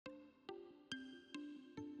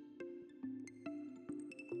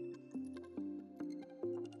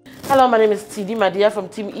Hello, my name is Tshidi Madia from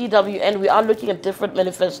Team EWN. We are looking at different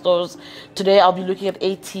manifestos. Today I'll be looking at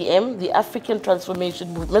ATM, the African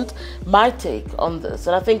Transformation Movement, my take on this.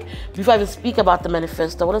 And I think before I even speak about the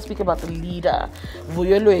manifesto, I want to speak about the leader,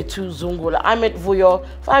 Vuyo Loetu Zungula. I met Vuyo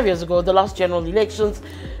 5 years ago, the last general elections.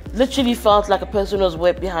 Literally felt like a person who was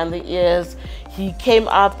wet behind the ears. He came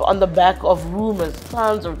up on the back of rumors,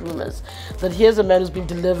 tons of rumors, that here's a man who's been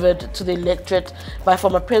delivered to the electorate by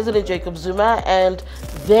former President Jacob Zuma and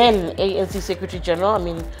then ANC Secretary General. I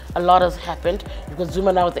mean, a lot has happened because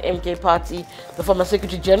Zuma now with the MK party, the former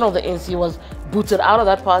Secretary General of the ANC was booted out of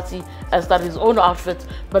that party and started his own outfit,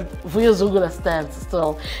 but Vuyo Zungula stands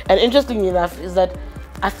still. And interestingly enough is that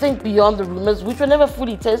I think beyond the rumors, which were never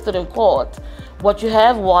fully tested in court, what you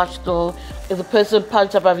have watched, though, is a person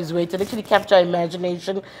punch above his weight and actually capture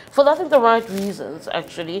imagination for, I think, the right reasons,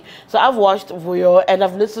 actually. So I've watched Vuyo and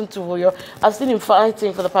I've listened to Vuyo. I've seen him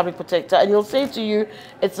fighting for the public protector, and he'll say to you,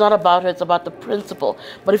 it's not about her, it's about the principle.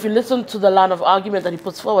 But if you listen to the line of argument that he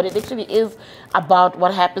puts forward, it actually is about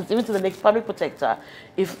what happens even to the next public protector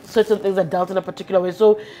if certain things are dealt in a particular way.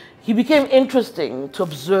 So he became interesting to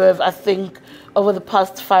observe, I think, over the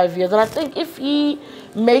past 5 years. And I think if he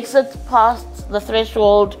makes it past the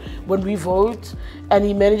threshold when we vote and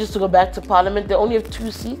he manages to go back to parliament, they only have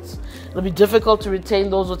 2 seats. It'll be difficult to retain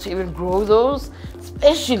those or to even grow those,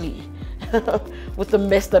 especially with the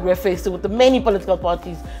mess that we're facing with the many political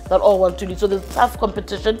parties that all want to lead. So there's tough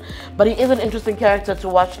competition, but he is an interesting character to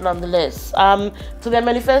watch nonetheless. To their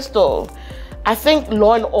manifesto, I think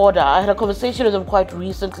law and order, I had a conversation with him quite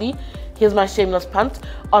recently. Here's my shameless punt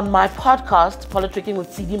on my podcast, Politicking with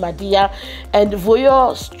Tshidi Madia, and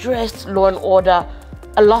Vuyo stressed law and order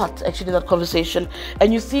a lot, actually, in that conversation.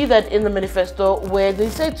 And you see that in the manifesto where they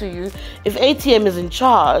say to you, if ATM is in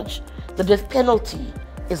charge, the death penalty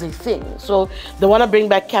is a thing. So they want to bring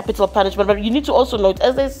back capital punishment, but you need to also note,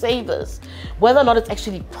 as they say this, whether or not it's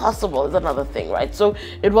actually possible is another thing, right? So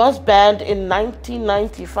it was banned in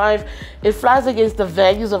 1995. It flies against the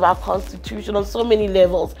values of our constitution on so many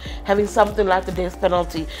levels, having something like the death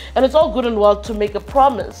penalty. And it's all good and well to make a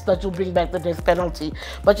promise that you'll bring back the death penalty,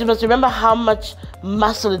 but you must remember how much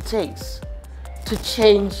muscle it takes to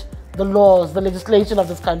change the laws, the legislation of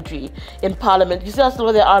this country in parliament. You see how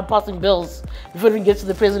slow they are passing bills before it even gets to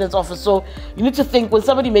the president's office. So you need to think when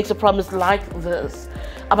somebody makes a promise like this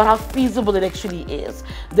about how feasible it actually is.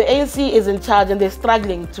 The ANC is in charge and they're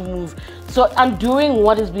struggling to move. So undoing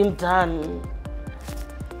what is being done,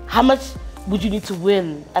 how much would you need to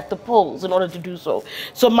win at the polls in order to do so?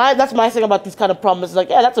 So that's my thing about these kind of promises. Like,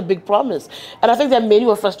 yeah, that's a big promise. And I think there are many who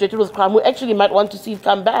are frustrated with crime who actually might want to see it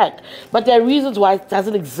come back. But there are reasons why it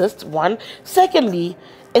doesn't exist, one. Secondly,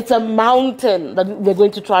 it's a mountain that we're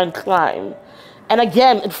going to try and climb. And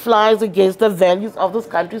again, it flies against the values of this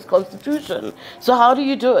country's constitution. So how do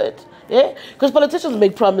you do it? Yeah, because politicians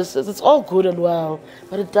make promises. It's all good and well,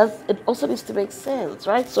 but it also needs to make sense,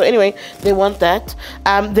 right? So anyway, they want that.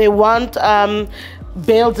 They want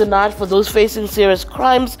bail denied for those facing serious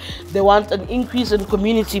crimes. They want an increase in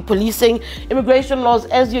community policing. Immigration laws,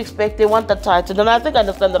 as you expect, they want that tightened. And I think I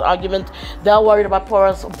understand that argument. They are worried about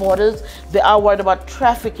porous borders. They are worried about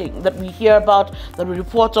trafficking that we hear about, that we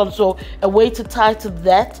report on. So a way to tighten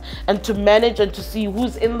that and to manage and to see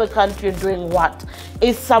who's in the country and doing what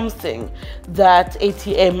is something that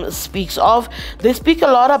ATM speaks of. They speak a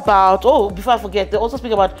lot about, oh, before I forget, they also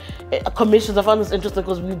speak about commissions. I found this interesting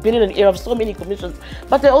because we've been in an era of so many commissions,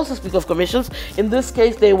 but they also speak of commissions. In this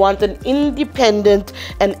case, they want an independent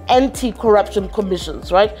and anti-corruption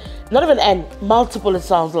commissions, right? Not even an, multiple it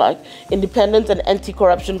sounds like. Independent and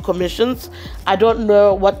anti-corruption commissions. I don't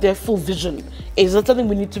know what their full vision is. That's something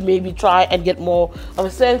we need to maybe try and get more of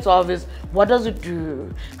a sense of is, what does it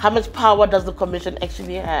do? How much power does the commission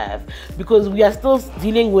actually have? Because we are still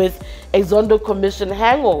dealing with a Zondo commission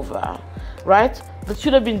hangover, right? That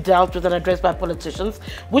should have been dealt with and addressed by politicians.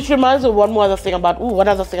 Which reminds me of one other thing about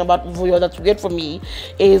Vuyo that's weird for me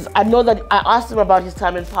is I know that I asked him about his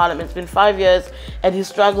time in parliament. It's been 5 years and he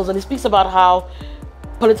struggles, and he speaks about how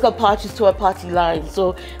political parties to a party line.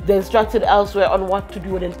 So they're instructed elsewhere on what to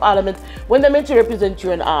do in parliament when they're meant to represent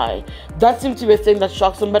you and I. That seems to be a thing that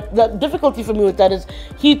shocks him. But the difficulty for me with that is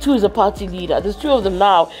he too is a party leader. There's 2 of them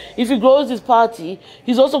now. If he grows his party,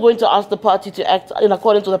 he's also going to ask the party to act in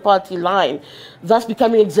accordance to the party line, thus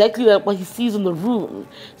becoming exactly like what he sees in the room.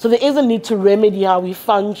 So there is a need to remedy how we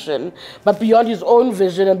function, but beyond his own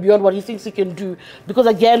vision and beyond what he thinks he can do. Because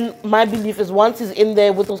again, my belief is once he's in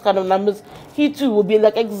there with those kind of numbers, he too will be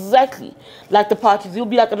like exactly like the parties. He'll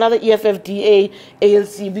be like another EFFDA,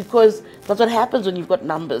 ANC, because That's what happens when you've got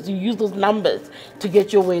numbers. You use those numbers to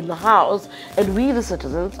get your way in the house, and we, the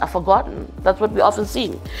citizens, are forgotten. That's what we often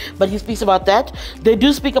see. But he speaks about that. They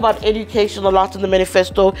do speak about education a lot in the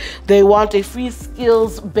manifesto. They want a free,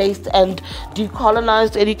 skills-based and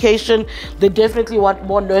decolonized education. They definitely want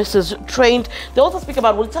more nurses trained. They also speak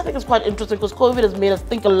about, which I think is quite interesting because COVID has made us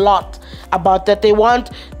think a lot about that. They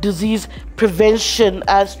want disease prevention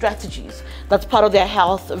strategies. That's part of their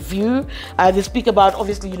health view. They speak about,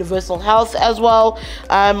 obviously, universal health as well.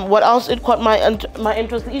 What else? It caught my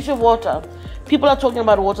interest, the issue of water. People are talking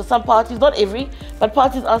about water. Some parties, not every, but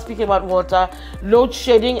parties are speaking about water, load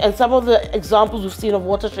shedding, and some of the examples we've seen of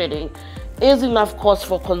water shedding is enough cause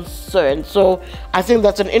for concern. So I think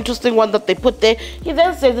that's an interesting one that they put there. He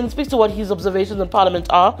then says, and speaks to what his observations in Parliament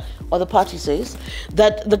are, or the party says,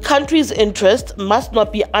 that the country's interest must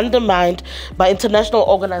not be undermined by international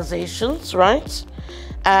organizations, right?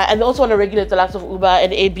 And they also want to regulate the likes of Uber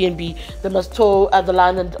and Airbnb. They must toe the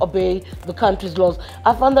line and obey the country's laws.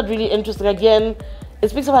 I found that really interesting. Again, it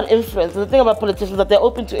speaks about influence. And the thing about politicians is that they're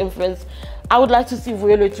open to influence. I would like to see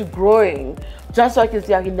Vuyolethu growing, just so I can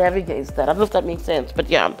see how he navigates that. I don't know if that makes sense, but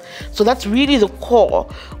yeah. So that's really the core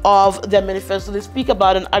of their manifesto. They speak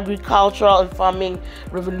about an agricultural and farming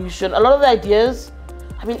revolution. A lot of the ideas,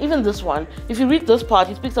 I mean, even this one, if you read this part,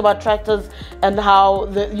 he speaks about tractors and how,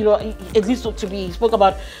 at least to me, he spoke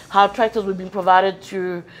about how tractors were being provided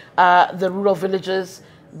to the rural villages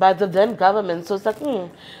by the then government. So it's like,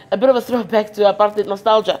 a bit of a throwback to apartheid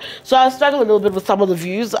nostalgia. So I struggle a little bit with some of the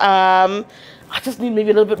views. I just need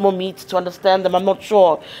maybe a little bit more meat to understand them. I'm not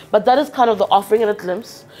sure. But that is kind of the offering and a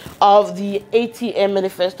glimpse of the ATM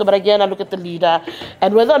manifesto. But again, I look at the leader,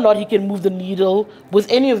 and whether or not he can move the needle with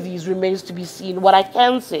any of these remains to be seen. What I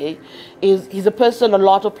can say is he's a person a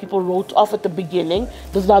lot of people wrote off at the beginning.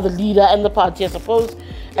 There's now the leader and the party, I suppose.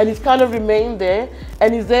 And he's kind of remained there.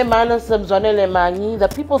 And he's there minus Mzwanele Manyi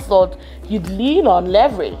that people thought he'd lean on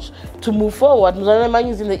leverage to move forward. Mzwanele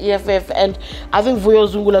Manyi is in the EFF, and I think Vuyo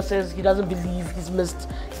Zungula says he doesn't believe he's missed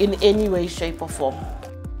in any way, shape or form.